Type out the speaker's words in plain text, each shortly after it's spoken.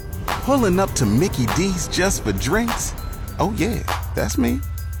Pulling up to Mickey D's just for drinks? Oh yeah, that's me.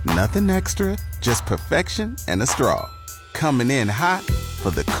 Nothing extra, just perfection and a straw. Coming in hot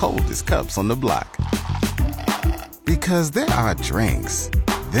for the coldest cups on the block. Because there are drinks.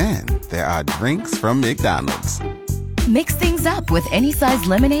 Then there are drinks from McDonald's. Mix things up with any size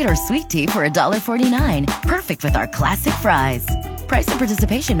lemonade or sweet tea for $1.49. Perfect with our classic fries. Price and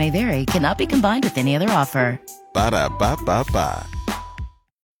participation may vary. Cannot be combined with any other offer. Ba-da-ba-ba-ba.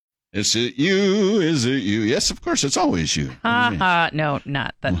 Is it you? Is it you? Yes, of course, it's always you. No,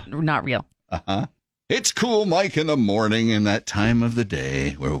 not real. It's Cool Mike in the morning in that time of the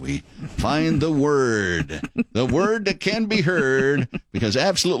day where we find the word that can be heard, because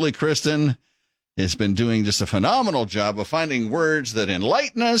absolutely Kristen has been doing just a phenomenal job of finding words that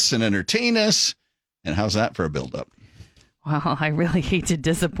enlighten us and entertain us. And how's that for a build-up? Well, I really hate to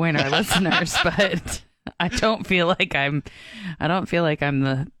disappoint our listeners, but I don't feel like I'm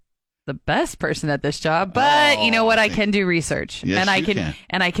the best person at this job, but you know what? I can do research. Yes,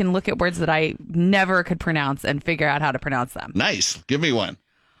 and I can look at words that I never could pronounce and figure out how to pronounce them. Nice. Give me one.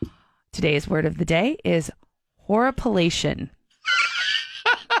 Today's word of the day is horipilation.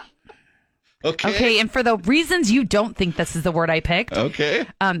 Okay, and for the reasons you don't think this is the word I picked. Okay.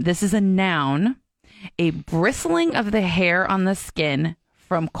 This is a noun, a bristling of the hair on the skin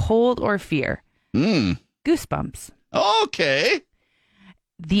from cold or fear. Goosebumps. Okay.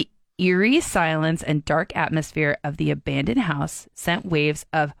 The eerie silence and dark atmosphere of the abandoned house sent waves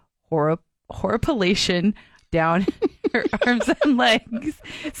of horipilation down her arms and legs.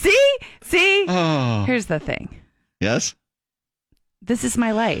 See? Oh. Here's the thing. Yes? This is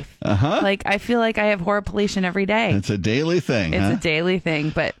my life. Like, I feel like I have horipilation every day. It's a daily thing. It's a daily thing,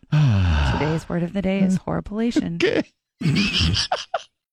 but today's word of the day is horipilation. Okay.